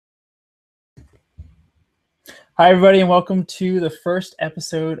Hi, everybody, and welcome to the first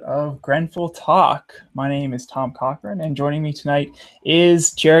episode of Grenfell Talk. My name is Tom Cochrane, and joining me tonight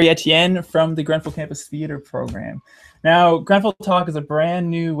is Jerry Etienne from the Grenfell Campus Theater Program. Now, Grenfell Talk is a brand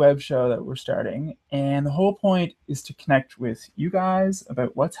new web show that we're starting, and the whole point is to connect with you guys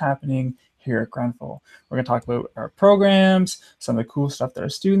about what's happening here at Grenfell. We're going to talk about our programs, some of the cool stuff that our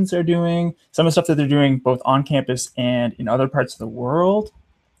students are doing, some of the stuff that they're doing both on campus and in other parts of the world.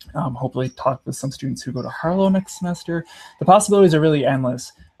 Hopefully talk with some students who go to Harlow next semester. The possibilities are really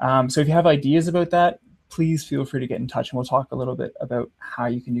endless. So if you have ideas about that, please feel free to get in touch, and we'll talk a little bit about how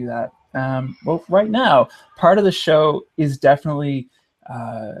you can do that. Well, right now, part of the show is definitely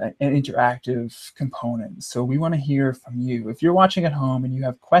an interactive component. So we want to hear from you. If you're watching at home and you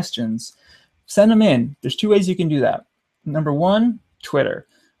have questions, send them in. There's two ways you can do that. Number one, Twitter.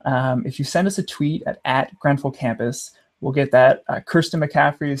 If you send us a tweet at Grenfell Campus, we'll get that. Kirsten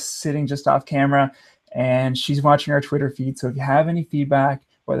McCaffrey is sitting just off camera, and she's watching our Twitter feed. So if you have any feedback,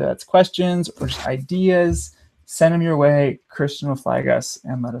 whether that's questions or just ideas, send them your way. Kirsten will flag us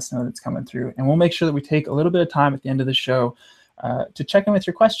and let us know that it's coming through. And we'll make sure that we take a little bit of time at the end of the show to check in with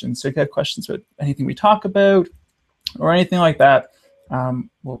your questions. So if you have questions about anything we talk about or anything like that,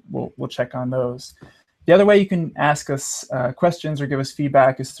 we'll check on those. The other way you can ask us questions or give us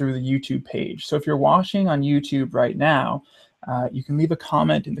feedback is through the YouTube page. So if you're watching on YouTube right now, you can leave a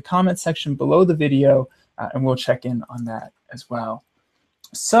comment in the comment section below the video, and we'll check in on that as well.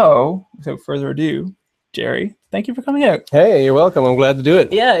 So without further ado, Jerry, thank you for coming out. Hey, you're welcome. I'm glad to do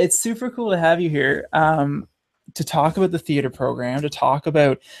it. Yeah, it's super cool to have you here to talk about the theater program, to talk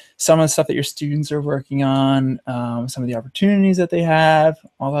about some of the stuff that your students are working on, some of the opportunities that they have,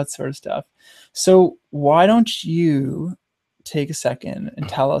 all that sort of stuff. So why don't you take a second and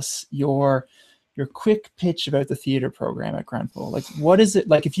tell us your quick pitch about the theater program at Grenfell? Like, what is it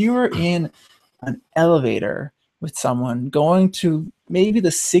like if you were in an elevator with someone going to maybe the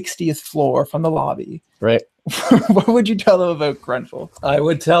 60th floor from the lobby? Right. What would you tell them about Grenfell? I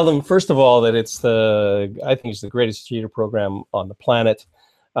would tell them, first of all, that I think it's the greatest theater program on the planet.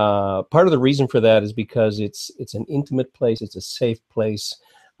 Part of the reason for that is because it's an intimate place. It's a safe place.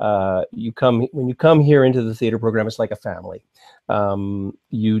 When you come here into the theater program, it's like a family.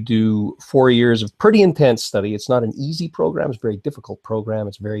 You do 4 years of pretty intense study. It's not an easy program. It's a very difficult program.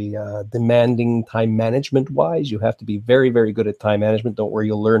 It's very demanding time management wise. You have to be very, very good at time management. Don't worry,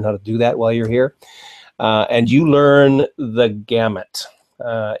 you'll learn how to do that while you're here. And you learn the gamut.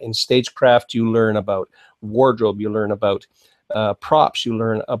 In stagecraft, you learn about wardrobe. You learn about props, you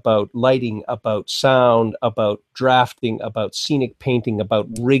learn about lighting, about sound, about drafting, about scenic painting, about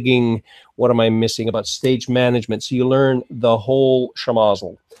rigging. What am I missing? About stage management. So you learn the whole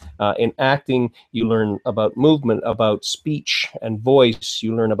schmozzle. In acting, you learn about movement, about speech and voice.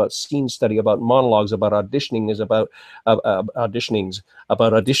 You learn about scene study, about monologues, about auditioning,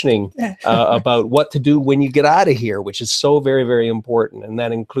 about what to do when you get out of here, which is so very, very important. And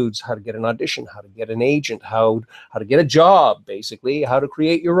that includes how to get an audition, how to get an agent, how to get a job, basically, how to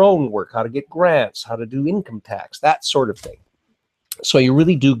create your own work, how to get grants, how to do income tax, that sort of thing. So you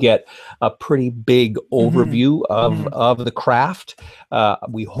really do get a pretty big overview of the craft.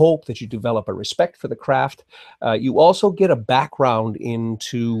 We hope that you develop a respect for the craft. You also get a background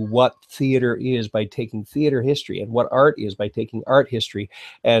into what theater is by taking theater history, and what art is by taking art history.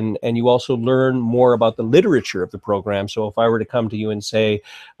 And you also learn more about the literature of the program. So if I were to come to you and say,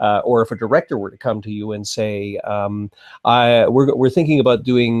 or if a director were to come to you and say, we're thinking about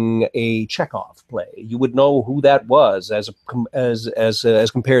doing a Chekhov play, you would know who that was as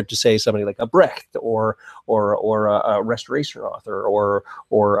compared to, say, somebody like a Brecht or a Restoration author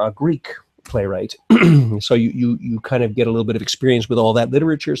or a Greek playwright. So you kind of get a little bit of experience with all that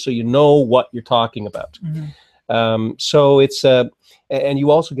literature, so you know what you're talking about. So it's and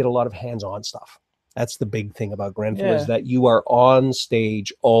you also get a lot of hands-on stuff. That's the big thing about Grenfell, is that you are on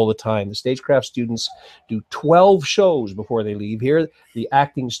stage all the time. The stagecraft students do 12 shows before they leave here. The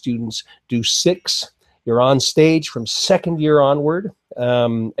acting students do 6. You're on stage from second year onward.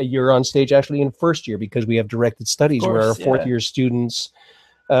 You're on stage actually in first year, because we have directed studies where our fourth year students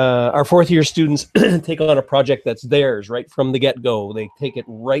take on a project that's theirs right from the get-go. They take it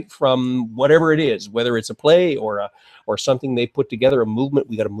right from whatever it is, whether it's a play or something they put together, a movement.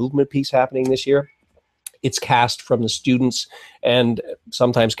 We got a movement piece happening this year. It's cast from the students and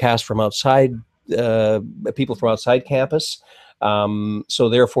sometimes cast from outside, people from outside campus. So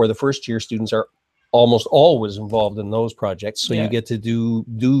therefore, the first year students are almost always involved in those projects. So you get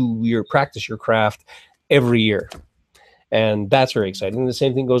to practice your craft every year. And that's very exciting. And the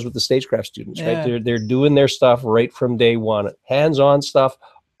same thing goes with the stagecraft students, right? They're doing their stuff right from day one, hands-on stuff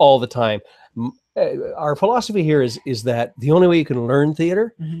all the time. our philosophy here is that the only way you can learn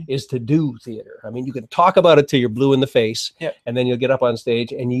theater Mhm. is to do theater. I mean, you can talk about it till you're blue in the face, Yep. and then you'll get up on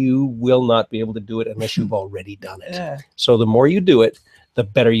stage and you will not be able to do it unless you've already done it. Yeah, So the more you do it, the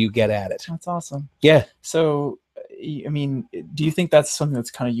better you get at it. that's awesome. Yeah. So, I mean, do you think that's something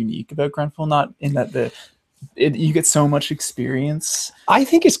that's kind of unique about Grenfell? Not in that you get so much experience. I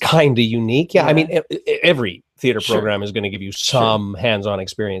think it's kind of unique. Yeah. I mean, Yeah. every theater Sure. program is going to give you some hands-on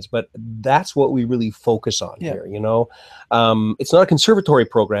experience, but that's what we really focus on Yeah. here. You know, it's not a conservatory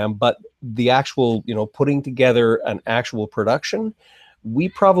program, but the actual, you know, putting together an actual production, we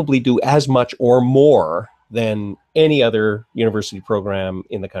probably do as much or more than any other university program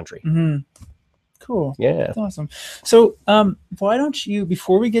in the country. Mm-hmm. Cool. Yeah. That's awesome. So, why don't you,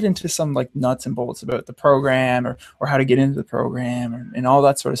 before we get into some like nuts and bolts about the program or how to get into the program and all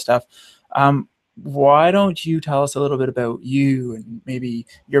that sort of stuff, why don't you tell us a little bit about you and maybe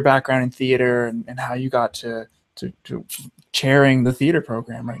your background in theater and how you got to chairing the theater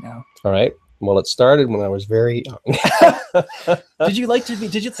program right now? All right. Well, it started when I was very young. Did your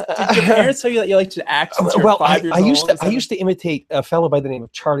parents tell you that you like to act since you were 5 years old? I used to imitate a fellow by the name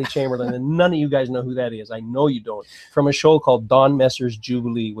of Charlie Chamberlain, and none of you guys know who that is. I know you don't. From a show called Don Messer's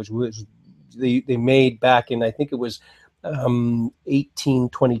Jubilee, which was they made back in, I think it was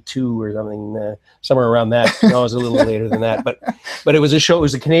 1822 or something, somewhere around that. No, it was a little later than that, but it was a show. It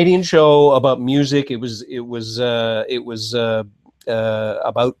was a Canadian show about music. It was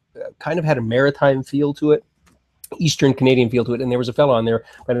about kind of had a maritime feel to it, Eastern Canadian feel to it, and there was a fellow on there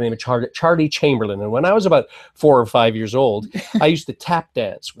by the name of Charlie Chamberlain. And when I was about 4 or 5 years old, I used to tap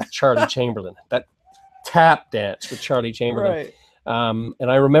dance with Charlie Chamberlain. That tap dance with Charlie Chamberlain. Right.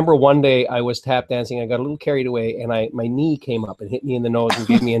 And I remember one day I was tap dancing. I got a little carried away, and my knee came up and hit me in the nose and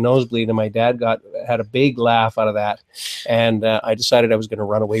gave me a nosebleed. And my dad had a big laugh out of that, and I decided I was going to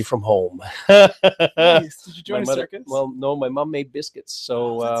run away from home. Nice. Did you join a circus? Well, no, my mom made biscuits,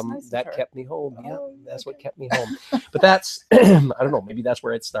 so nice that kept me home. Oh, Yeah, that's okay. what kept me home. But that's I don't know. Maybe that's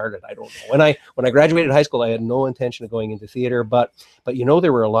where it started. I don't know. When I graduated high school, I had no intention of going into theater, but you know,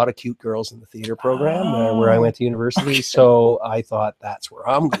 there were a lot of cute girls in the theater program where I went to university. Okay. So I thought that's where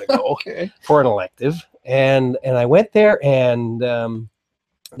I'm going to go for an elective, and I went there, and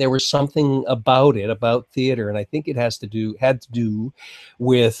there was something about theater, and I think it had to do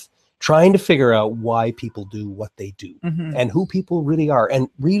with trying to figure out why people do what they do, mm-hmm. and who people really are, and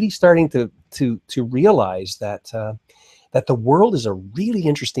really starting to realize that the world is a really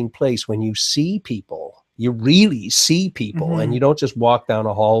interesting place when you see people. You really see people, mm-hmm. and you don't just walk down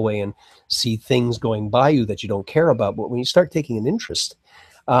a hallway and see things going by you that you don't care about. But when you start taking an interest,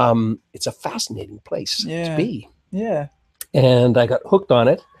 it's a fascinating place to be. Yeah. And I got hooked on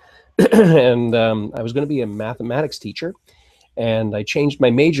it, and I was going to be a mathematics teacher, and I changed my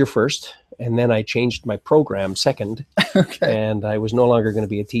major first, and then I changed my program second. Okay. And I was no longer going to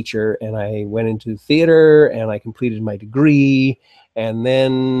be a teacher, and I went into theater, and I completed my degree. And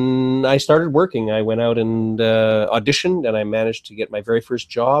then I started working. I went out and auditioned, and I managed to get my very first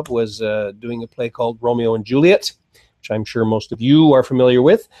job was doing a play called Romeo and Juliet, which I'm sure most of you are familiar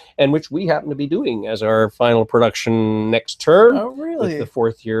with, and which we happen to be doing as our final production next term. Oh, really? With the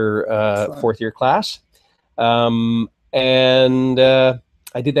fourth year class. And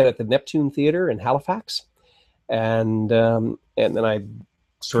I did that at the Neptune Theater in Halifax, and then I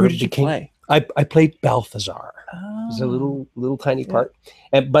sort of became. Who did you play? I played Balthazar. It was a little tiny part,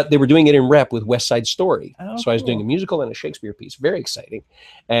 but they were doing it in rep with West Side Story. So I was doing a musical and a Shakespeare piece, very exciting.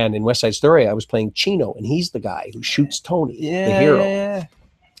 And in West Side Story, I was playing Chino, and he's the guy who shoots Tony, the hero. Yeah.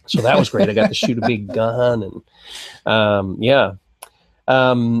 So that was great. I got to shoot a big gun, and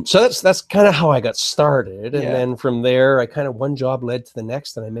so that's kind of how I got started. And then from there, I kind of one job led to the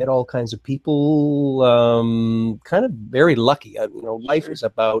next, and I met all kinds of people, kind of very lucky. You know, life is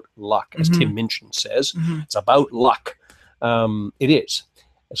about luck, as Tim Minchin says. It's about luck. It is.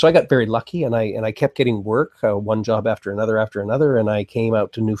 So I got very lucky, and I kept getting work, one job after another, and I came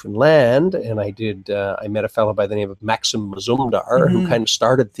out to Newfoundland, and I met a fellow by the name of Maxim Mazumdar, who kind of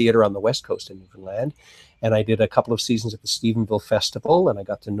started theater on the West Coast in Newfoundland. And I did a couple of seasons at the Stephenville Festival, and I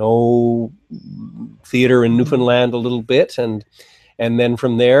got to know theater in Newfoundland a little bit. And then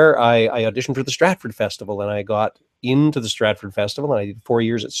from there, I auditioned for the Stratford Festival, and I got into the Stratford Festival, and I did 4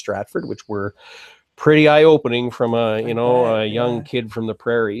 years at Stratford, which were pretty eye-opening from a young kid from the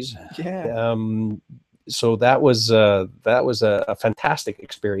prairies. Yeah. So that was a fantastic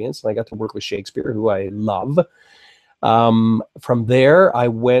experience, and I got to work with Shakespeare, who I love. From there, I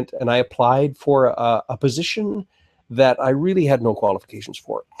went and I applied for a position that I really had no qualifications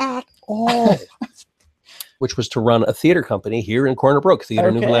for at all. which was to run a theater company here in Corner Brook, Theater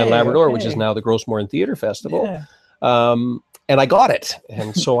Newfoundland Labrador, which is now the Grossmoreland Theater Festival. And I got it.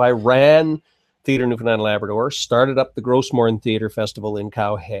 And so I ran Theater Newfoundland Labrador, started up the Grossmoreland Theater Festival in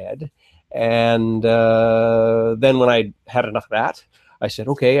Cowhead. And then when I had enough of that, I said,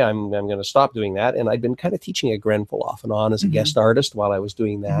 okay, I'm going to stop doing that. And I'd been kind of teaching at Grenfell off and on as a guest artist while I was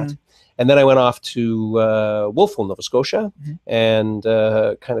doing that. And then I went off to Wolfville, Nova Scotia, and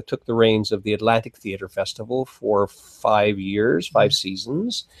kind of took the reins of the Atlantic Theatre Festival for 5 years, 5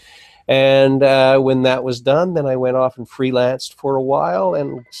 seasons. And when that was done, then I went off and freelanced for a while.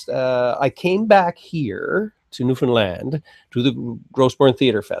 And I came back here to Newfoundland to the Grossmoreland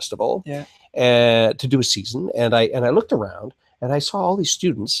Theatre Festival to do a season. And I looked around and I saw all these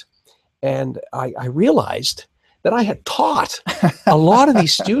students, and I realized that I had taught a lot of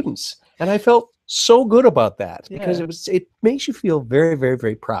these students. And I felt so good about that, because it makes you feel very, very,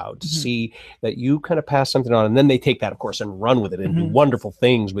 very proud to see that you kind of pass something on, and then they take that, of course, and run with it and do wonderful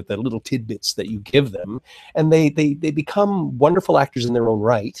things with the little tidbits that you give them, and they become wonderful actors in their own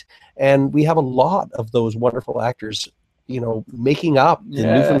right. And we have a lot of those wonderful actors, you know, making up the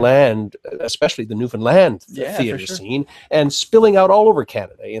Newfoundland, especially the Newfoundland theater scene, and spilling out all over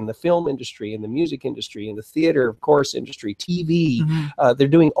Canada in the film industry, in the music industry, in the theater, of course, industry, TV. They're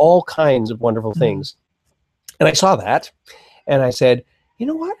doing all kinds of wonderful things. And I saw that, and I said, you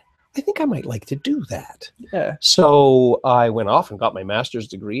know what? I think I might like to do that. So I went off and got my master's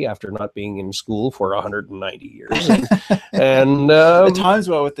degree after not being in school for 190 years. And the times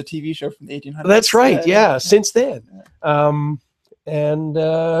well with the TV show from the 1800s. That's right. Since then. So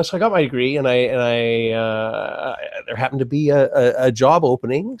I got my degree, and there happened to be a job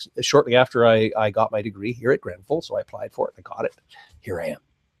opening shortly after I got my degree here at Grenfell. So I applied for it. I got it. Here I am.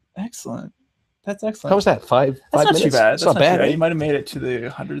 Excellent. That's excellent. How was that? Five That's minutes? Not too bad. That's not bad. You might have made it to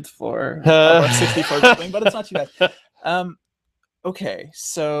the 100th floor of our 64th building, but it's not too bad. Okay,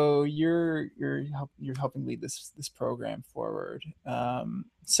 so you're helping lead this program forward.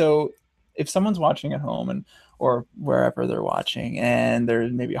 So if someone's watching at home or wherever they're watching, and they're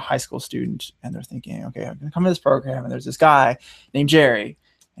maybe a high school student, and they're thinking, okay, I'm going to come to this program, and there's this guy named Jerry,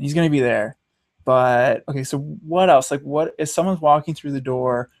 and he's going to be there. But okay, so what else? Like, what if someone's walking through the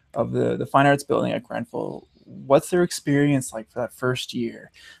door of the Fine Arts building at Grenfell? What's their experience like for that first year?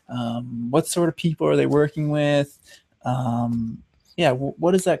 What sort of people are they working with?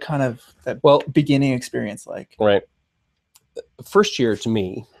 What is that kind of beginning experience like? Right. First year to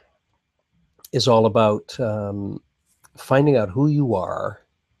me is all about finding out who you are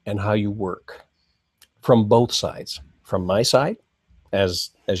and how you work from both sides. From my side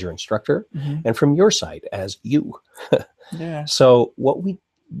as your instructor, and from your side as you. So what we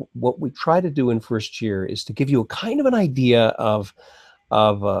try to do in first year is to give you a kind of an idea of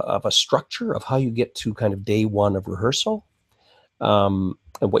a structure of how you get to kind of day one of rehearsal, and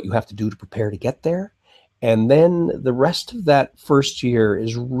what you have to do to prepare to get there. And then the rest of that first year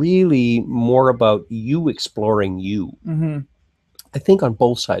is really more about you exploring you. I think on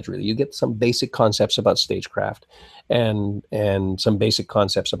both sides, really. You get some basic concepts about stagecraft and some basic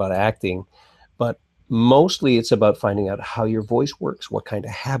concepts about acting, but mostly it's about finding out how your voice works, what kind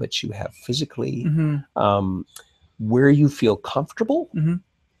of habits you have physically, where you feel comfortable,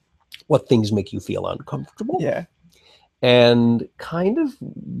 what things make you feel uncomfortable, and kind of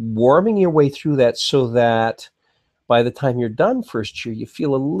warming your way through that, so that by the time you're done first year, you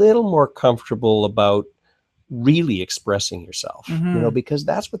feel a little more comfortable about really expressing yourself, you know, because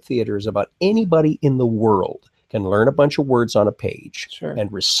that's what theater is about. Anybody in the world can learn a bunch of words on a page and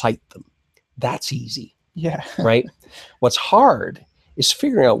recite them. That's easy. Right? What's hard is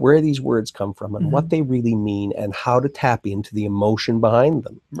figuring out where these words come from and what they really mean, and how to tap into the emotion behind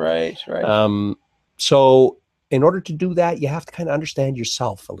them. Right. So in order to do that, you have to kind of understand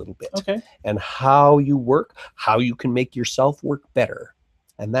yourself a little bit, and how you work, how you can make yourself work better.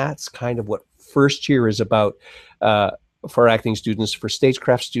 And that's kind of what first year is about. For acting students, for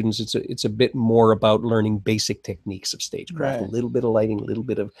stagecraft students, it's a bit more about learning basic techniques of stagecraft, a little bit of lighting, a little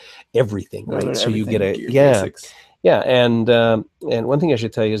bit of everything, right? So you get basics. And one thing I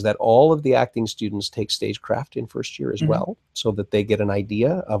should tell you is that all of the acting students take stagecraft in first year as well, so that they get an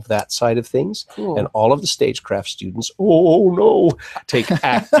idea of that side of things. And all of the stagecraft students, take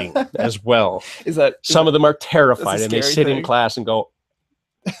acting as well. Some of them are terrified, and they sit in class and go,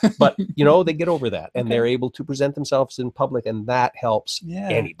 but you know, they get over that, and they're able to present themselves in public, and that helps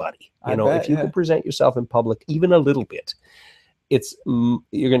anybody. You know, if you can present yourself in public even a little bit,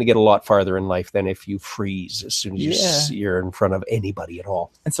 you're going to get a lot farther in life than if you freeze as soon as you're in front of anybody at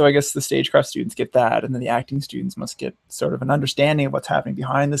all. And so I guess the stagecraft students get that, and then the acting students must get sort of an understanding of what's happening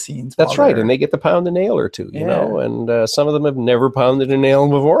behind the scenes. That's right, and they get to pound a nail or two, you know, and some of them have never pounded a nail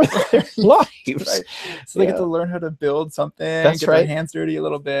before in their lives. Right. So they get to learn how to build something, get their hands dirty a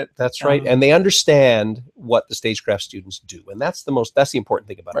little bit. That's right, and they understand what the stagecraft students do, and that's the important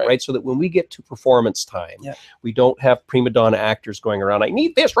thing about it, right? So that when we get to performance time, we don't have prima donna actors going around, I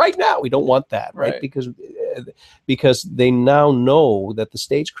need this right now. We don't want that, right? Because they now know that the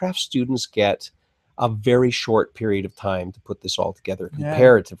stagecraft students get a very short period of time to put this all together,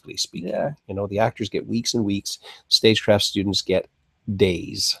 comparatively speaking. You know, the actors get weeks and weeks, stagecraft students get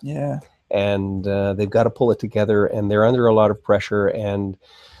days. And they've got to pull it together, and they're under a lot of pressure, and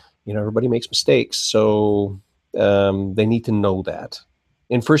you know, everybody makes mistakes, so they need to know that.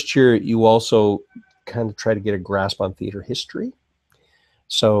 In first year, you also kind of try to get a grasp on theater history.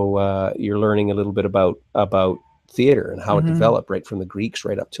 So you're learning a little bit about theater and how it developed right from the Greeks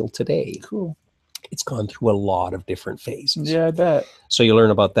right up till today. Cool. It's gone through a lot of different phases. Yeah, I bet. So you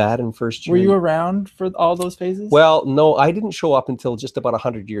learn about that in first year. Were you around for all those phases? Well, no, I didn't show up until just about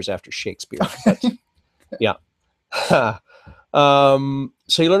 100 years after Shakespeare. But, yeah.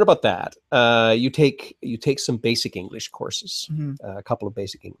 So you learn about that. You take some basic English courses, a couple of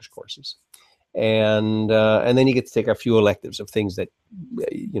basic English courses, and then you get to take a few electives of things that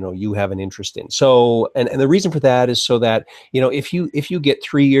you know you have an interest in. So and the reason for that is so that you know if you get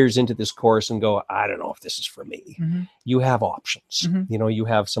 3 years into this course and go, I don't know if this is for me, you have options. You know, you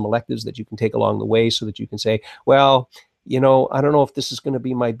have some electives that you can take along the way so that you can say, well, you know, I don't know if this is going to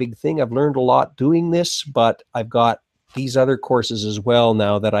be my big thing. I've learned a lot doing this, but I've got these other courses as well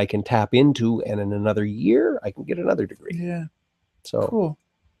now that I can tap into, and in another year I can get another degree. Yeah. So cool.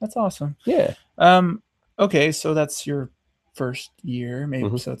 That's awesome. Yeah. Okay, so that's your first year,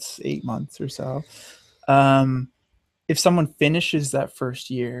 maybe so it's 8 months or so. If someone finishes that first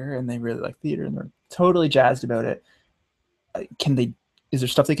year and they really like theater and they're totally jazzed about it, is there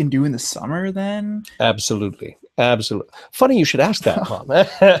stuff they can do in the summer then? Absolutely. Funny you should ask that, Tom.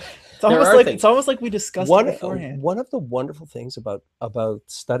 It's almost like we discussed it beforehand. One of the wonderful things about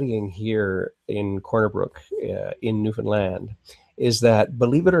studying here in Corner Brook in Newfoundland is that,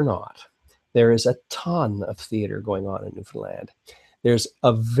 believe it or not, there is a ton of theater going on in Newfoundland. There's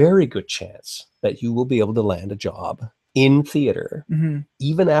a very good chance that you will be able to land a job in theater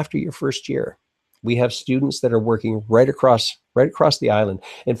even after your first year. We have students that are working right across the island.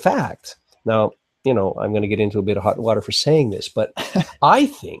 In fact, now, you know, I'm going to get into a bit of hot water for saying this, but I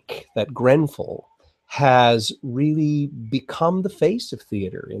think that Grenfell has really become the face of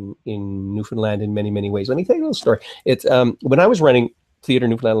theater in Newfoundland in many, many ways. Let me tell you a little story. It's when I was running Theater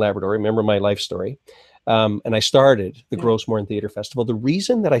Newfoundland Labrador, remember my life story, and I started the Grossmoreland Theater Festival. The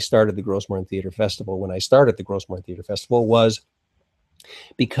reason that I started the Grossmoreland Theater Festival when I started the Grossmoreland Theater Festival was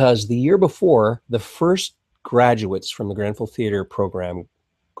because the year before, the first graduates from the Grenfell Theater program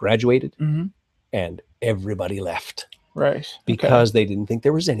graduated, and everybody left. Right. Because they didn't think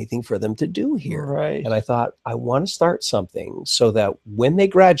there was anything for them to do here. Right. And I thought, I want to start something so that when they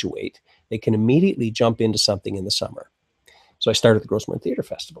graduate, they can immediately jump into something in the summer. So I started the Grossmoreland Theater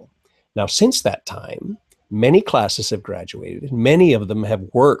Festival. Now, since that time, many classes have graduated. Many of them have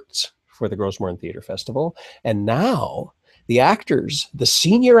worked for the Grossmoreland Theater Festival. And now the actors, the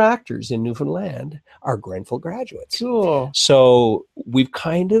senior actors in Newfoundland are Grenfell graduates. Cool. So we've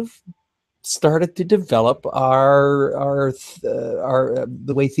kind of started to develop the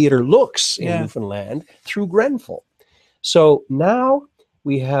way theater looks in Newfoundland through Grenfell. So now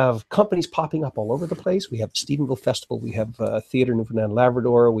we have companies popping up all over the place. We have the Stephenville Festival. We have Theater Newfoundland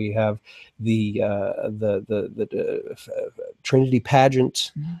Labrador. We have the Trinity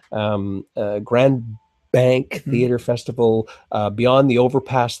Pageant, Grand Bank Theater Festival, Beyond the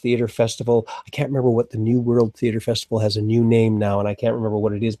Overpass Theater Festival. I can't remember what the New World Theater Festival has a new name now, and I can't remember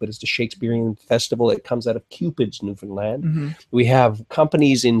what it is, but it's the Shakespearean Festival. It comes out of Cupid's, Newfoundland. We have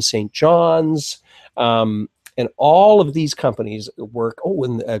companies in St. John's, and all of these companies work. Oh,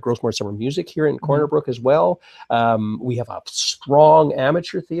 and Grossmore Summer Music here in Corner Brook as well. We have a strong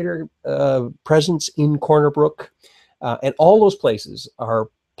amateur theater presence in Corner Brook, and all those places are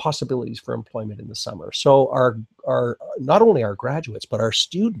possibilities for employment in the summer. So our not only our graduates, but our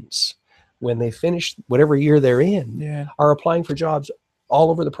students, when they finish whatever year they're in, are applying for jobs all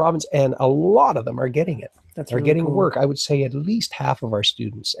over the province, and a lot of them are getting it. They're really getting work. I would say at least half of our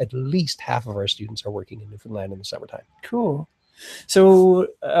students are working in Newfoundland in the summertime. Cool. So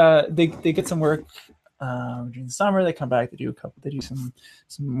they get some work during the summer. They come back. They do some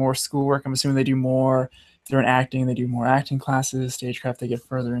more schoolwork. I'm assuming they do more they're in acting, they do more acting classes. Stagecraft, they get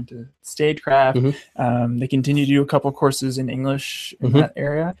further into stagecraft. They continue to do a couple courses in English in that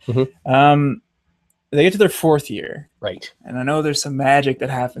area. They get to their 4th year. Right. And I know there's some magic that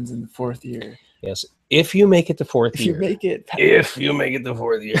happens in the 4th year. Yes. If you make it to 4th year. If you make it to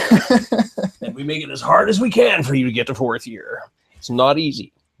 4th year. And we make it as hard as we can for you to get to 4th year. It's not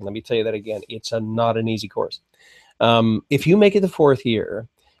easy. Let me tell you that again. It's not an easy course. If you make it to 4th year,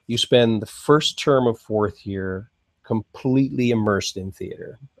 you spend the first term of 4th year completely immersed in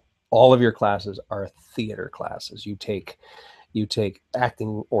theater. All of your classes are theater classes. You take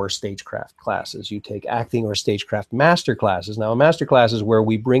acting or stagecraft classes. You take acting or stagecraft master classes. Now, a master class is where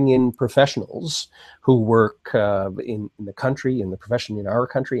we bring in professionals who work in the country, in the profession in our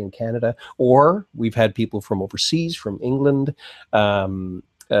country, in Canada, or we've had people from overseas, from England, and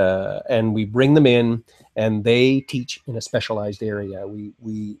we bring them in and they teach in a specialized area.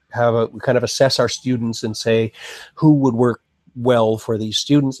 We kind of assess our students and say who would work well for these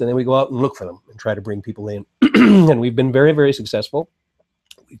students, and then we go out and look for them and try to bring people in. And we've been very, very successful.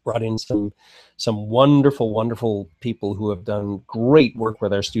 We've brought in some wonderful people who have done great work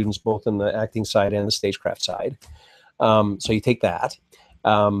with our students, both in the acting side and the stagecraft side. So you take that,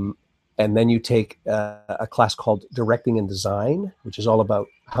 and then you take a class called Directing and Design, which is all about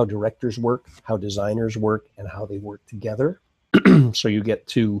how directors work, how designers work, and how they work together. So you get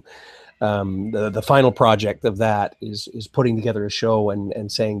to the final project of that is putting together a show and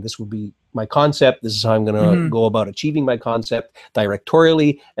saying, this would be my concept. This is how I'm going to go about achieving my concept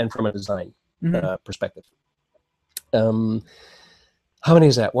directorially and from a design perspective. How many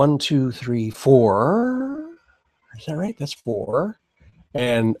is that? 1, 2, 3, 4. Is that right? That's 4.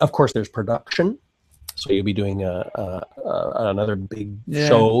 And of course, there's production. So you'll be doing another big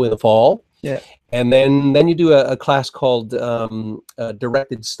show in the fall. Yeah. And then you do a class called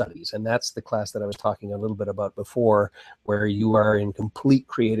Directed Studies. And that's the class that I was talking a little bit about before, where you are in complete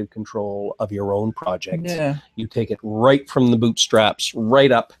creative control of your own project. Yeah. You take it right from the bootstraps,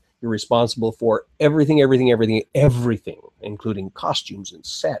 right up. You're responsible for everything, including costumes and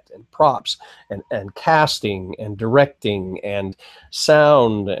set and props and casting and directing and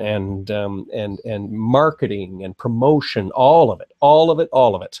sound and marketing and promotion, all of it.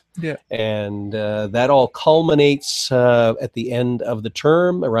 Yeah. And that all culminates at the end of the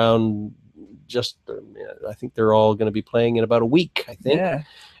term around I think they're all going to be playing in about a week, I think. Yeah.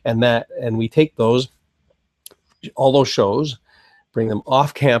 And we take all those shows, bring them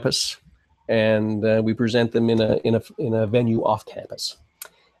off campus, and we present them in a venue off campus.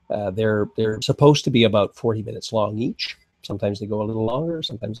 They're supposed to be about 40 minutes long each. Sometimes they go a little longer,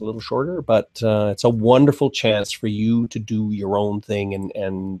 sometimes a little shorter, but it's a wonderful chance for you to do your own thing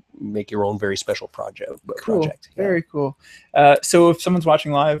and make your own very special project. Cool. Yeah. Very cool. So if someone's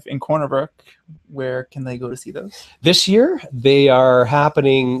watching live in Corner Brook, where can they go to see those? This year, they are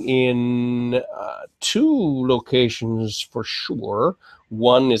happening in 2 locations for sure.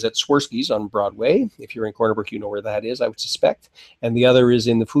 One is at Swirsky's on Broadway. If you're in Corner Brook, you know where that is, I would suspect. And the other is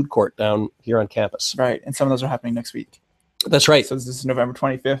in the food court down here on campus. Right. And some of those are happening next week. That's right. So this is November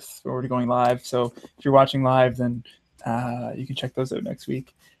 25th. We're already going live. So if you're watching live, then you can check those out next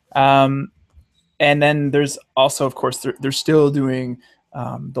week. And then there's also, of course, they're still doing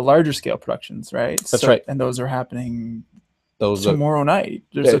the larger scale productions, right? That's right. And those are happening tomorrow night.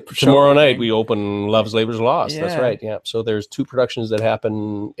 Tomorrow night we open Love's Labor's Lost. Yeah. That's right. Yeah. So there's 2 productions that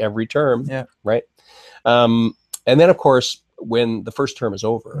happen every term. Yeah. Right. And then, of course, when the first term is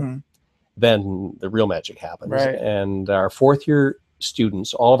over, then the real magic happens. Right. And our 4th year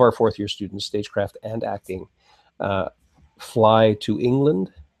students, all of our 4th year students, stagecraft and acting, fly to England,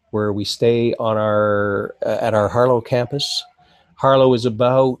 where we stay on at our Harlow campus. Harlow is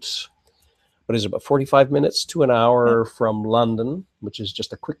about 45 minutes to an hour from London, which is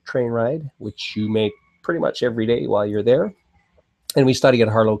just a quick train ride, which you make pretty much every day while you're there. And we study at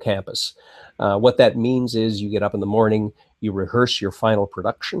Harlow campus. What that means is you get up in the morning, you rehearse your final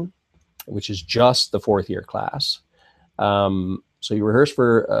production, which is just the 4th year class. So you rehearse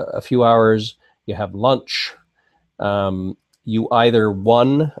for a few hours, you have lunch. You either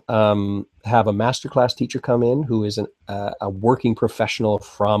have a masterclass teacher come in who is a working professional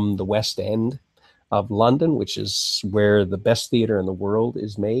from the West End of London, which is where the best theater in the world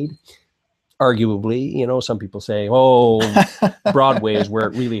is made. Arguably, some people say, Broadway is where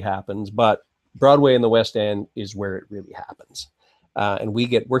it really happens, but Broadway and the West End is where it really happens. And we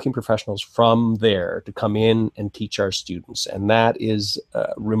get working professionals from there to come in and teach our students, and that is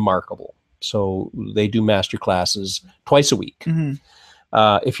remarkable. So they do master classes twice a week.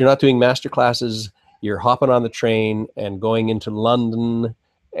 If you're not doing master classes, you're hopping on the train and going into London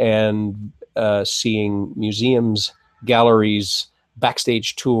and seeing museums, galleries,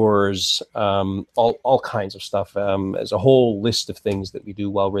 backstage tours, all kinds of stuff. As a whole list of things that we do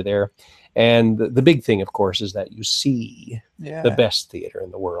while we're there. And the big thing, of course, is that you see the best theater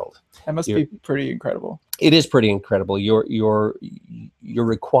in the world. That must be pretty incredible. It is pretty incredible. You're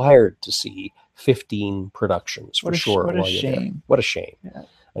required to see 15 productions for sure. What a shame. What a shame. Yeah.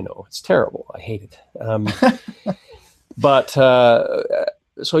 I know, it's terrible. I hate it. But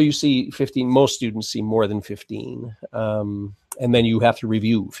so you see 15. Most students see more than 15, and then you have to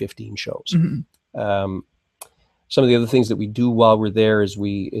review 15 shows. Some of the other things that we do while we're there is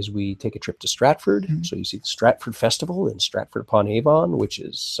we take a trip to Stratford. So you see the Stratford Festival in Stratford-upon-Avon, which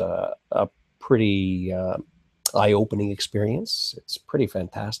is a pretty eye-opening experience. It's pretty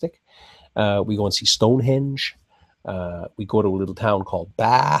fantastic. We go and see Stonehenge. We go to a little town called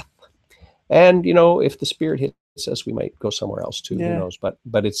Bath. And, you know, if the spirit hits us, we might go somewhere else too, who knows.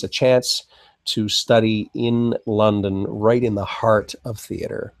 But it's a chance to study in London, right in the heart of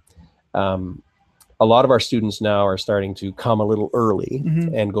theater. A lot of our students now are starting to come a little early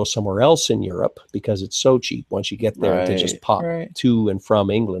and go somewhere else in Europe because it's so cheap once you get there to just pop to and from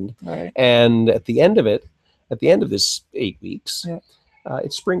England. And at the end of it, at the end of this 8 weeks,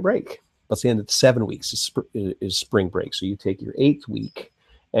 it's spring break. That's the end of the 7 weeks is spring break. So you take your 8th week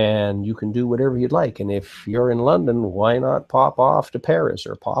and you can do whatever you'd like. And if you're in London, why not pop off to Paris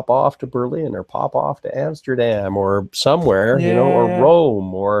or pop off to Berlin or pop off to Amsterdam or somewhere, you know, or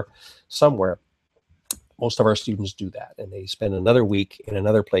Rome or somewhere. Most of our students do that, and they spend another week in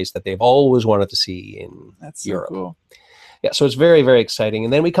another place that they've always wanted to see in Europe. So cool. Yeah, so it's very, very exciting.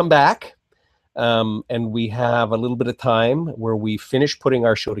 And then we come back, and we have a little bit of time where we finish putting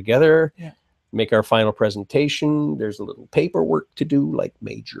our show together, make our final presentation. There's a little paperwork to do, like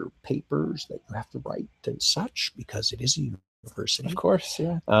major papers that you have to write and such, because it is a university. Of course,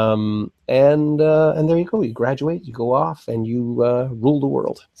 yeah. And there you go. You graduate, you go off, and you rule the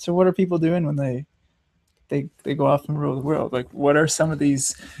world. So what are people doing when they go off and rule the world? Like, what are some of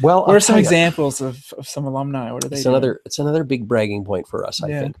these? Well, what are some examples of some alumni? What are they? It's another big bragging point for us, I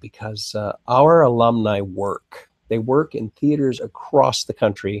think, because our alumni work. They work in theaters across the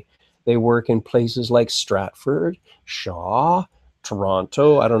country. They work in places like Stratford, Shaw,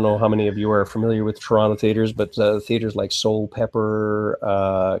 Toronto. I don't know how many of you are familiar with Toronto theaters, but theaters like Soul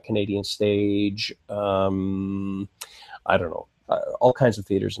Pepper, Canadian Stage. I don't know. All kinds of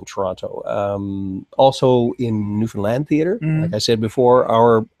theaters in Toronto. Also in Newfoundland theater. Like I said before,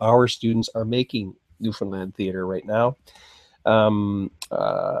 our students are making Newfoundland theater right now.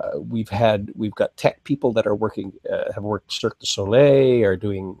 We've got tech people that are working, have worked Cirque du Soleil, are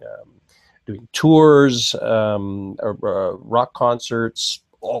doing tours, rock concerts,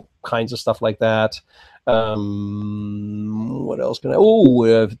 all kinds of stuff like that. What else can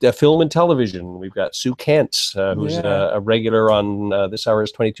I? Film and television. We've got Sue Kent, who's a regular on This Hour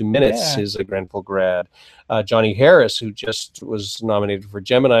is 22 Minutes, is a Grenfell grad. Johnny Harris, who just was nominated for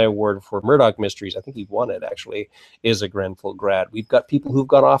Gemini Award for Murdoch Mysteries, I think he won it actually, is a Grenfell grad. We've got people who've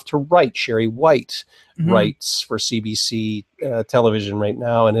gone off to write. Sherry White writes for CBC television right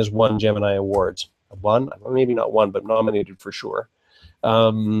now and has won Gemini Awards. Won? Maybe not won, but nominated for sure.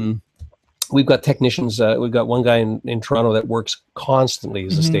 We've got technicians. We've got one guy in Toronto that works constantly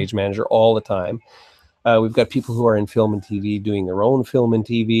as a stage manager all the time. We've got people who are in film and TV doing their own film and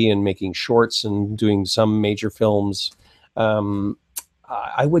TV and making shorts and doing some major films. I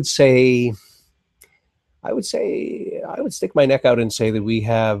would stick my neck out and say that we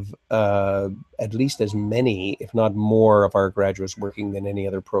have at least as many, if not more, of our graduates working than any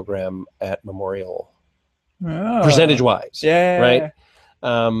other program at Memorial, percentage-wise. Right.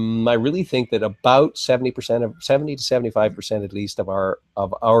 I really think that about 70 to 75% at least of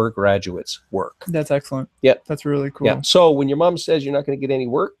our graduates work. That's excellent. Yeah, that's really cool. Yeah. So when your mom says you're not going to get any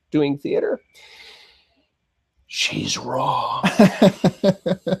work doing theater, she's wrong.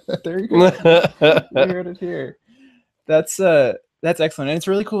 There you go. You heard it here. That's excellent, and it's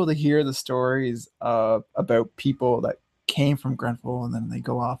really cool to hear the stories about people that came from Grenfell and then they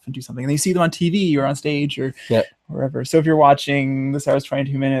go off and do something, and they see them on TV or on stage or wherever. So if you're watching This Hour's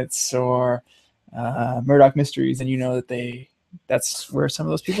 22 Minutes or Murdoch Mysteries, and you know that that's where some of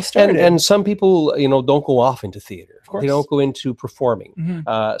those people started. And some people, don't go off into theater. Of course. They don't go into performing.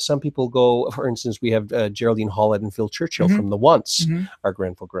 Some people go, for instance, we have Geraldine Hollett and Phil Churchill from The Once, are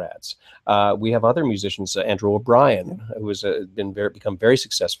Grenfell grads. We have other musicians, Andrew O'Brien, who has become very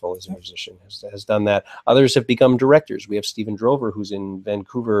successful as a musician, has done that. Others have become directors. We have Stephen Drover, who's in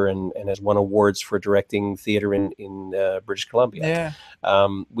Vancouver and has won awards for directing theater in British Columbia.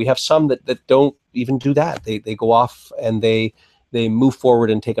 We have some that don't even do that. They go off and they they move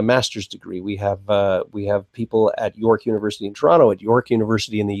forward and take a master's degree. We have people at York University in Toronto, at York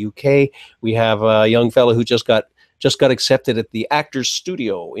University in the UK. We have a young fellow who just got accepted at the Actors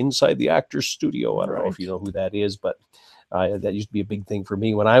Studio, inside the Actors Studio. I don't know if you know who that is, but that used to be a big thing for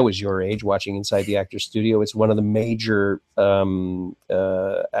me when I was your age, watching Inside the Actors Studio. It's one of the major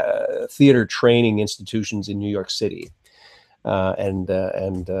theater training institutions in New York City. And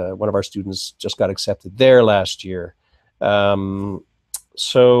one of our students just got accepted there last year.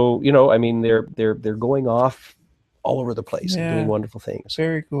 So, you know, I mean, they're going off all over the place and doing wonderful things.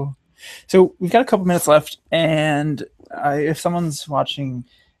 Very cool. So we've got a couple minutes left, and if someone's watching,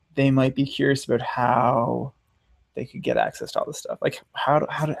 they might be curious about how they could get access to all this stuff. Like how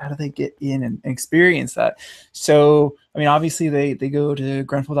do they get in and experience that? So, I mean, obviously they go to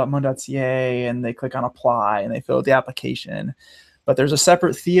grenfell.mun.ca and they click on apply and they fill out the application, but there's a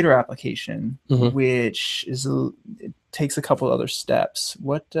separate theater application, which it takes a couple other steps.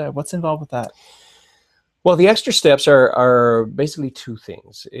 What's involved with that? Well, the extra steps are basically two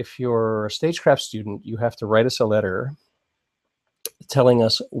things. If you're a stagecraft student, you have to write us a letter telling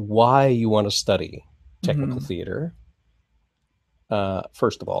us why you want to study technical theater,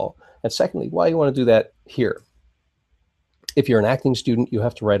 first of all, and secondly, why you want to do that here. If you're an acting student, you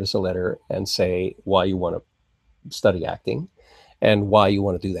have to write us a letter and say why you want to study acting and why you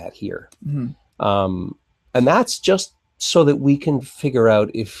want to do that here. And that's just so that we can figure out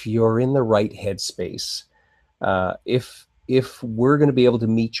if you're in the right headspace, if we're going to be able to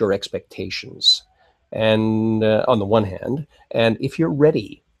meet your expectations, and on the one hand, and if you're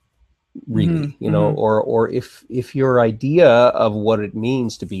ready, really, you know, or if your idea of what it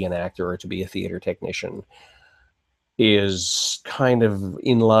means to be an actor or to be a theater technician is kind of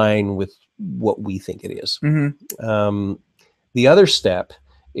in line with what we think it is. The other step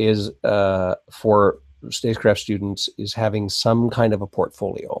is for stagecraft students is having some kind of a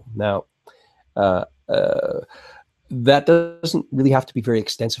portfolio. Now, that doesn't really have to be very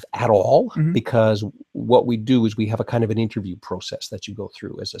extensive at all, because what we do is we have a kind of an interview process that you go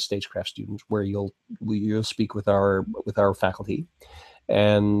through as a stagecraft student, where you'll speak with our faculty,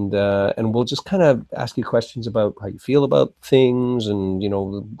 and we'll just kind of ask you questions about how you feel about things, and, you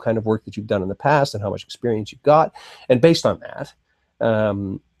know, the kind of work that you've done in the past and how much experience you've got, and based on that,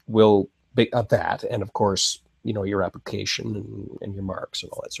 we'll that, and of course, you know, your application and your marks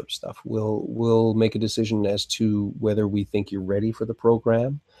and all that sort of stuff. We'll make a decision as to whether we think you're ready for the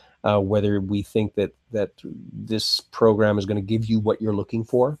program, whether we think that this program is going to give you what you're looking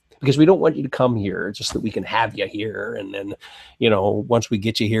for, because we don't want you to come here just that we can have you here, and then, you know, once we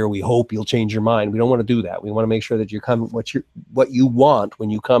get you here, we hope you'll change your mind. We don't want to do that. We want to make sure that you come what you want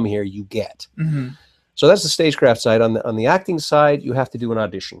when you come here, you get. So that's the stagecraft side. On the acting side, you have to do an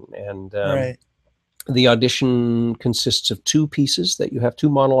audition, and the audition consists of two pieces that you have, two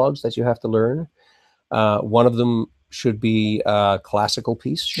monologues that you have to learn. One of them should be a classical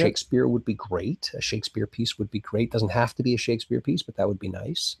piece. Shakespeare would be great. A Shakespeare piece would be great. Doesn't have to be a Shakespeare piece, but that would be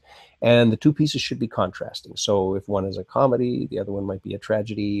nice. And the two pieces should be contrasting. So if one is a comedy, the other one might be a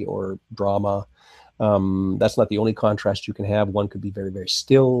tragedy or drama. That's not the only contrast you can have. One could be very, very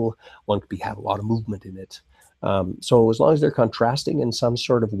still. One could have a lot of movement in it. So as long as they're contrasting in some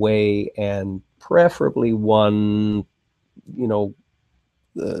sort of way, and preferably one, you know,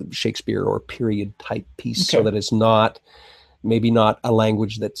 Shakespeare or period type piece, so that it's maybe not a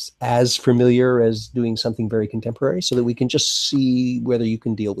language that's as familiar as doing something very contemporary, so that we can just see whether you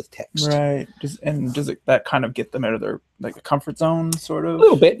can deal with text. Right. Does that kind of get them out of their comfort zone, sort of? A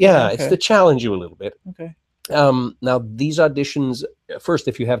little bit, yeah. It's to challenge you a little bit. Okay. Now these auditions, first,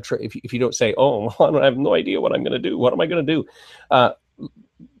 if you don't say, oh, I have no idea what I'm going to do, what am I going to do?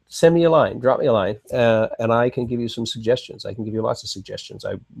 Send me a line, drop me a line, and I can give you some suggestions. I can give you lots of suggestions.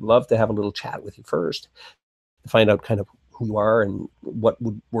 I'd love to have a little chat with you first to find out kind of who you are and what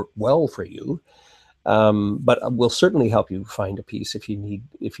would work well for you. But we'll certainly help you find a piece if you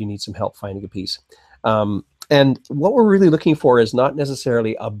need some help finding a piece. And what we're really looking for is not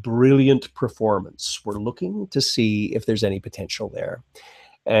necessarily a brilliant performance. We're looking to see if there's any potential there.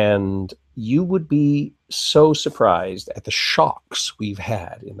 And you would be so surprised at the shocks we've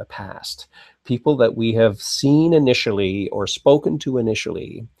had in the past. People that we have seen initially or spoken to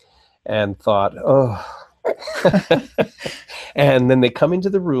initially and thought, oh, and then they come into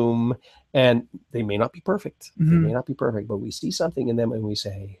the room and they may not be perfect. They may not be perfect, but we see something in them and we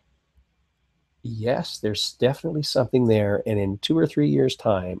say, yes, there's definitely something there. And in 2 or 3 years'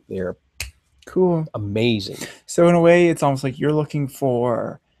 time, they're cool, amazing. So in a way, it's almost like you aren't looking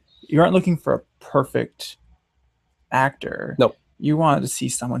for a perfect actor. No. You wanted to see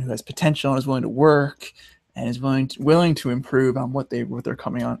someone who has potential and is willing to work and is willing to improve on what they're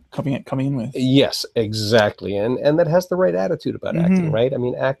coming in with. Yes, exactly. And that has the right attitude about acting, right? I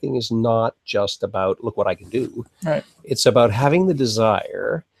mean, acting is not just about, look what I can do. Right. It's about having the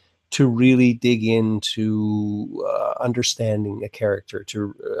desire to really dig into understanding a character,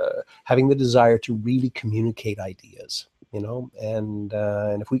 to having the desire to really communicate ideas, you know, and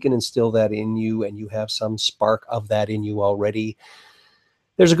if we can instill that in you and you have some spark of that in you already,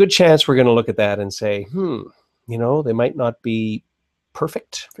 there's a good chance we're going to look at that and say, you know, they might not be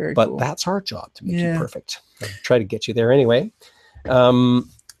perfect, but cool. That's our job to make you perfect. I'll try to get you there anyway. There's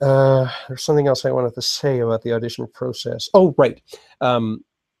something else I wanted to say about the audition process. Oh, right.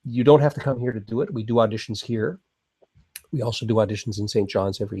 You don't have to come here to do it. We do auditions here. We also do auditions in St.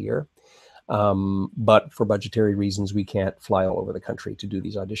 John's every year. But for budgetary reasons, we can't fly all over the country to do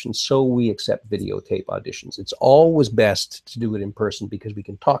these auditions. So we accept videotape auditions. It's always best to do it in person because we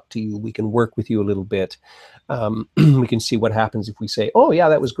can talk to you. We can work with you a little bit. We can see what happens if we say, oh, yeah,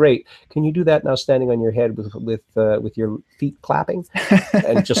 that was great. Can you do that now standing on your head with your feet clapping?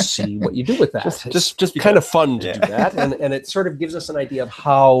 And just see what you do with that. Just kind of fun to do that. And it sort of gives us an idea of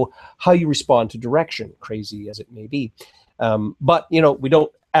how you respond to direction, crazy as it may be. But, you know, we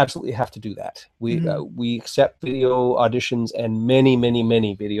don't absolutely have to do that. We accept video auditions, and many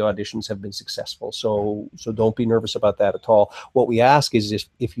video auditions have been successful. So don't be nervous about that at all. What we ask is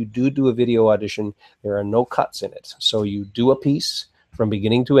if you do a video audition, there are no cuts in it. So you do a piece from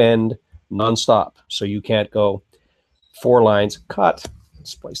beginning to end, nonstop. So you can't go 4 lines, cut,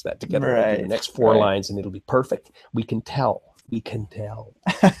 splice that together, right. The next 4 lines, and it'll be perfect. We can tell.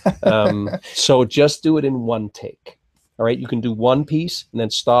 So just do it in one take. All right, you can do one piece and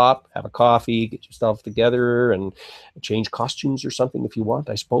then stop, have a coffee, get yourself together, and change costumes or something if you want.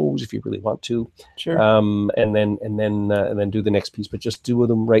 I suppose if you really want to, sure. And then do the next piece, but just do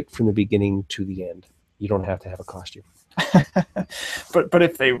them right from the beginning to the end. You don't have to have a costume. but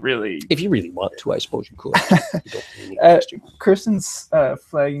if you really want to, I suppose you could. You don't really need a costume. Kristen's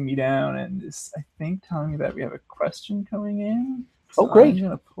flagging me down and is, I think, telling me that we have a question coming in. So oh, great! I'm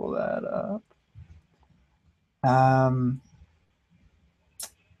gonna pull that up.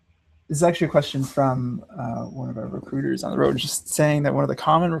 This is actually a question from one of our recruiters on the road, just saying that one of the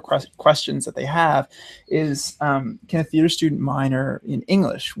common questions that they have is, can a theater student minor in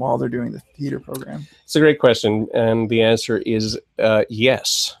English while they're doing the theater program? It's a great question, and the answer is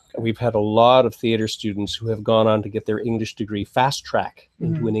yes. We've had a lot of theater students who have gone on to get their English degree, fast track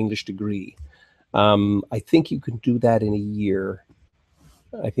into an English degree. I think you can do that in a year.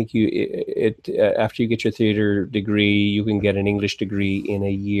 I think after you get your theater degree, you can get an English degree in a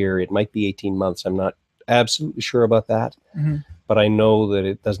year. It might be 18 months. I'm not absolutely sure about that, but I know that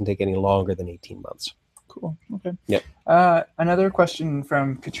it doesn't take any longer than 18 months. Cool. Okay. Yep. Another question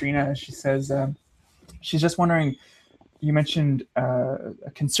from Katrina. She says she's just wondering, you mentioned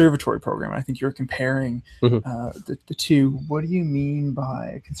a conservatory program. I think you're comparing the two. What do you mean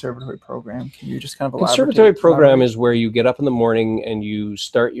by a conservatory program? Can you just kind of elaborate? Conservatory program is where you get up in the morning and you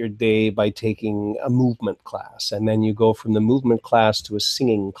start your day by taking a movement class, and then you go from the movement class to a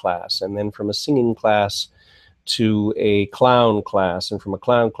singing class, and then from a singing class to a clown class, and from a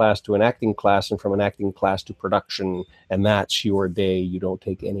clown class to an acting class, and from an acting class to production, and that's your day. You don't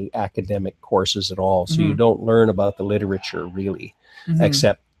take any academic courses at all, so you don't learn about the literature really,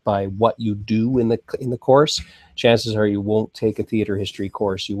 except by what you do in the course. Chances are you won't take a theater history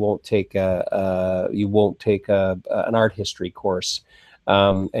course, you won't take an art history course,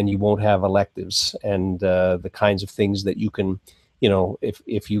 and you won't have electives and the kinds of things that you can. You know,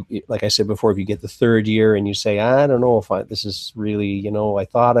 if you, like I said before, if you get the 3rd year and you say, I don't know if this is really, you know, I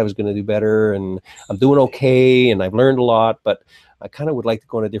thought I was going to do better and I'm doing okay and I've learned a lot, but I kind of would like to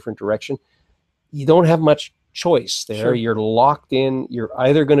go in a different direction. You don't have much choice there. Sure. You're locked in. You're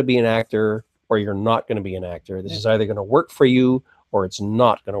either going to be an actor or you're not going to be an actor. This is either going to work for you or it's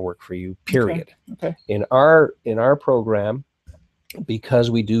not going to work for you, period. Okay. In our program, because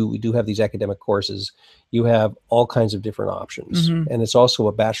we do have these academic courses, you have all kinds of different options. And it's also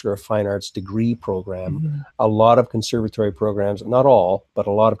a Bachelor of Fine Arts degree program. A lot of conservatory programs, not all, but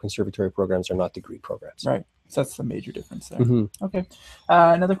a lot of conservatory programs are not degree programs. Right. So that's the major difference there. Okay.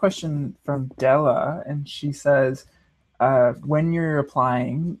 Another question from Della, and she says, when you're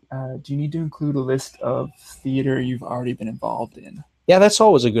applying, do you need to include a list of theater you've already been involved in? Yeah, that's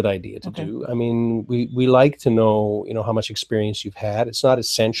always a good idea to do. I mean, we like to know, you know, how much experience you've had. It's not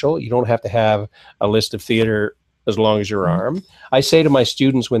essential. You don't have to have a list of theater as long as your arm. I say to my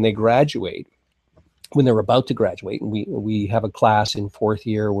students when they graduate, when they're about to graduate, and we have a class in 4th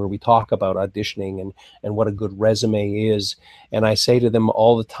year where we talk about auditioning and what a good resume is. And I say to them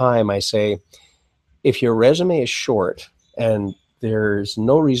all the time, I say, if your resume is short, and there's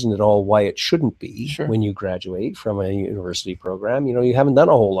no reason at all why it shouldn't be, Sure. when you graduate from a university program, you haven't done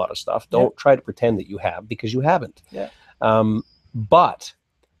a whole lot of stuff. Don't try to pretend that you have, because you haven't. Yeah. But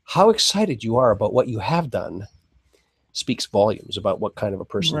how excited you are about what you have done speaks volumes about what kind of a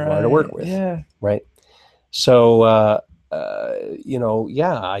person you are to work with. Yeah. Right. So,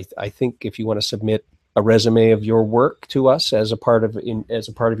 I think if you want to submit a resume of your work to us as a part of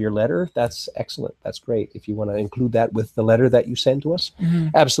your letter, that's excellent. That's great. If you want to include that with the letter that you send to us,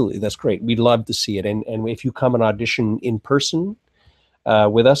 absolutely, that's great. We'd love to see it. And if you come and audition in person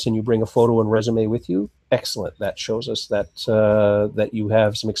with us, and you bring a photo and resume with you, excellent. That shows us that you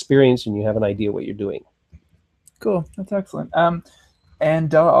have some experience and you have an idea what you're doing. Cool. That's excellent. And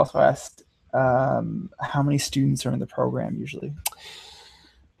Della also asked, how many students are in the program usually?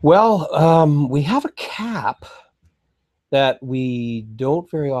 Well, we have a cap that we don't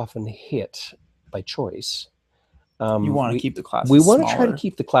very often hit by choice. You want to keep the classes We want to smaller. try to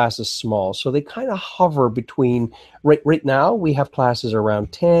keep the classes small. So they kind of hover between, right now we have classes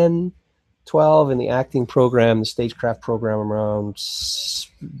around 10, 12 in the acting program, the stagecraft program around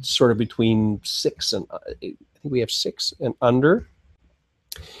sort of between 6 and, I think we have 6 and under.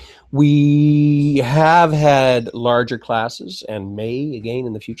 We have had larger classes, and may again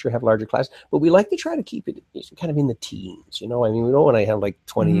in the future have larger classes, but we like to try to keep it kind of in the teens. We don't want to have like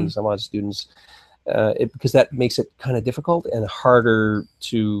 20 some odd students, because that makes it kind of difficult and harder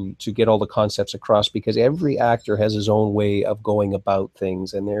to get all the concepts across, because every actor has his own way of going about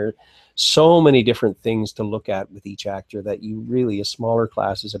things, and there are so many different things to look at with each actor that a smaller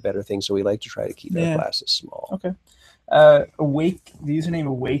class is a better thing. So we like to try to keep our classes small. Okay. The username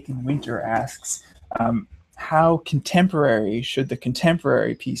Awake in Winter asks, how contemporary should the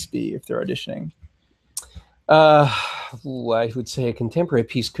contemporary piece be if they're auditioning? I would say a contemporary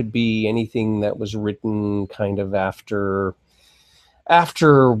piece could be anything that was written kind of after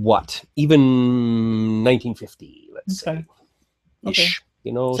what? Even 1950, let's say. Ish.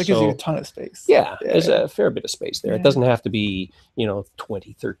 So it gives you a ton of space. Yeah, there's a fair bit of space there. Yeah. It doesn't have to be,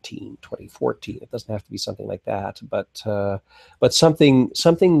 2013, 2014. It doesn't have to be something like that, but something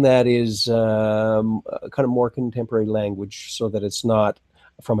that is kind of more contemporary language, so that it's not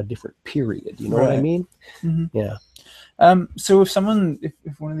from a different period. You know what I mean? Yeah. So if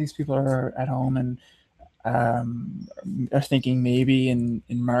one of these people are at home and are thinking maybe in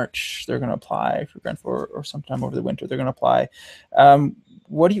March they're going to apply for Grenfell, or sometime over the winter they're going to apply,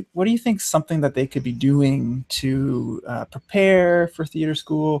 what do you think something that they could be doing to prepare for theater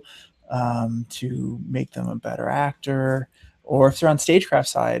school, to make them a better actor, or if they're on stagecraft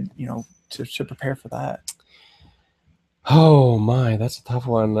side, to prepare for that? Oh my, that's a tough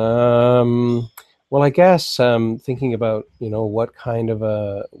one. Well, I guess thinking about what kind of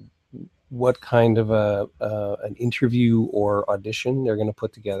an interview or audition they're going to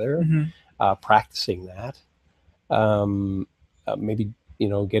put together, practicing that, maybe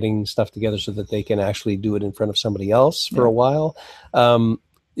getting stuff together so that they can actually do it in front of somebody else for a while.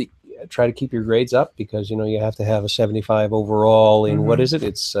 Try to keep your grades up, because you have to have a 75 overall in what is it?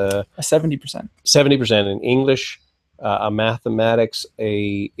 It's a 70%. 70% in English, a mathematics,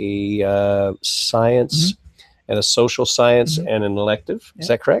 a science, and a social science, and an elective. Is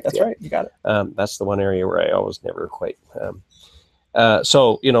that correct? That's right. You got it. That's the one area where I always never quite.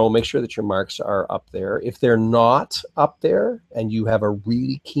 So make sure that your marks are up there. If they're not up there and you have a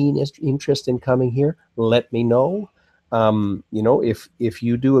really keen interest in coming here, let me know. If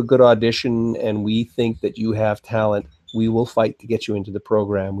you do a good audition and we think that you have talent, we will fight to get you into the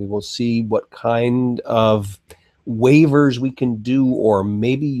program. We will see what kind of waivers we can do, or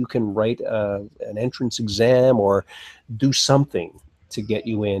maybe you can write an entrance exam or do something to get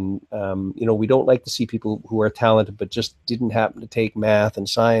you in. We don't like to see people who are talented but just didn't happen to take math and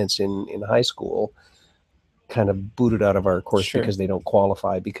science in high school kind of booted out of our course because they don't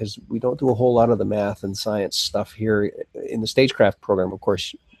qualify, because we don't do a whole lot of the math and science stuff here in the stagecraft program. Of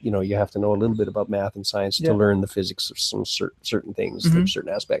course, you have to know a little bit about math and science to learn the physics of some certain things,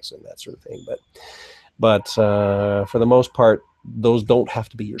 certain aspects and that sort of thing. But for the most part, those don't have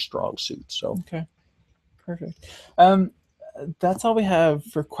to be your strong suit. So okay, perfect. That's all we have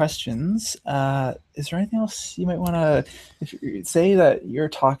for questions. Is there anything else you might want to, if you say that you're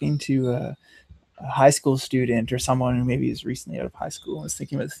talking to a high school student or someone who maybe is recently out of high school and is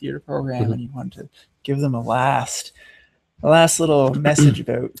thinking about the theater program, and you want to give them a last little message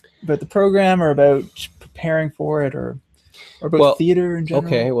about the program, or about preparing for it, or about theater in general?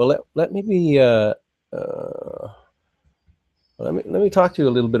 Okay, well, let me let me talk to you a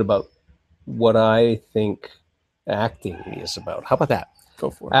little bit about what I think acting is about. How about that? Go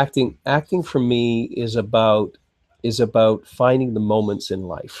for it. Acting for me is about finding the moments in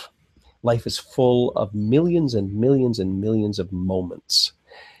life. Life is full of millions and millions and millions of moments.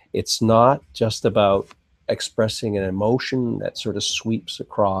 It's not just about expressing an emotion that sort of sweeps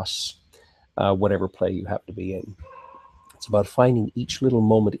across whatever play you happen to be in. It's about finding each little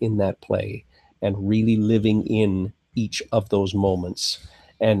moment in that play and really living in each of those moments.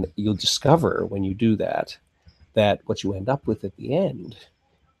 And you'll discover when you do that, that what you end up with at the end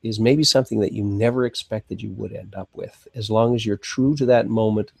is maybe something that you never expected you would end up with. As long as you're true to that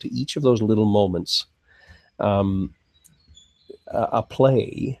moment, to each of those little moments, a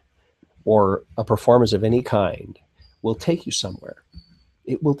play or a performance of any kind will take you somewhere.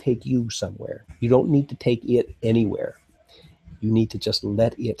 It will take you somewhere. You don't need to take it anywhere. You need to just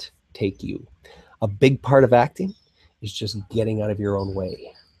let it take you. A big part of acting is just getting out of your own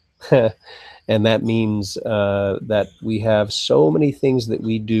way. And that means that we have so many things that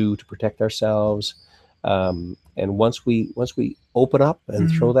we do to protect ourselves. And once we open up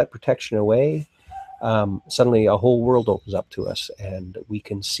and throw that protection away, suddenly a whole world opens up to us and we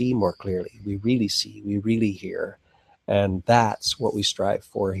can see more clearly. We really see, we really hear. And that's what we strive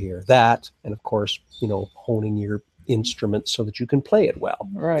for here. That, and of course, honing your instrument so that you can play it well.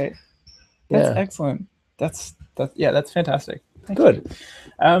 Right. That's excellent. That's fantastic. Thank Good.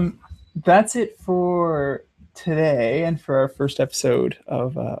 You. That's it for today and for our first episode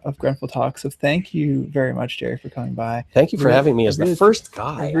of Grenfell Talk. So thank you very much, Jerry, for coming by. Thank you for having me as the first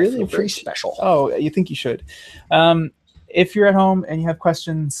guy. I really feel very special. Oh, you think you should. If you're at home and you have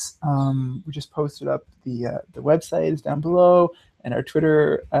questions, we just posted up the website is down below and our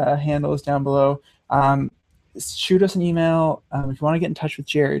Twitter handle is down below. Shoot us an email if you want to get in touch with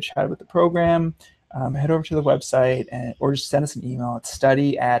Jerry, chat about the program. Head over to the website or just send us an email at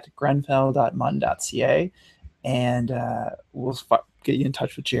study@grenfell.mun.ca, and we'll get you in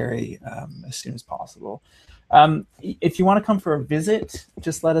touch with Jerry as soon as possible. If you want to come for a visit,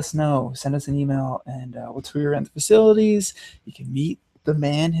 just let us know. Send us an email, and we'll tour you around the facilities. You can meet the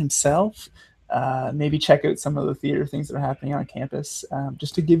man himself. Maybe check out some of the theater things that are happening on campus,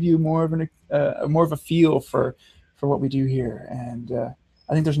 just to give you more of a feel for what we do here. And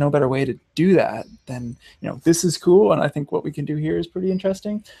I think there's no better way to do that than, this is cool, and I think what we can do here is pretty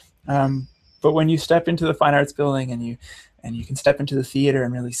interesting. But when you step into the Fine Arts Building and you can step into the theater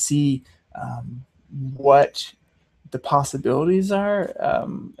and really see what the possibilities are,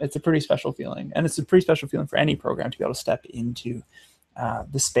 it's a pretty special feeling. And it's a pretty special feeling for any program to be able to step into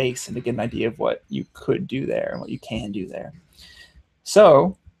the space and to get an idea of what you could do there and what you can do there.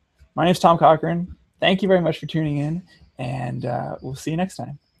 So my name is Tom Cochrane. Thank you very much for tuning in, and we'll see you next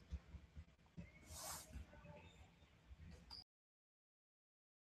time.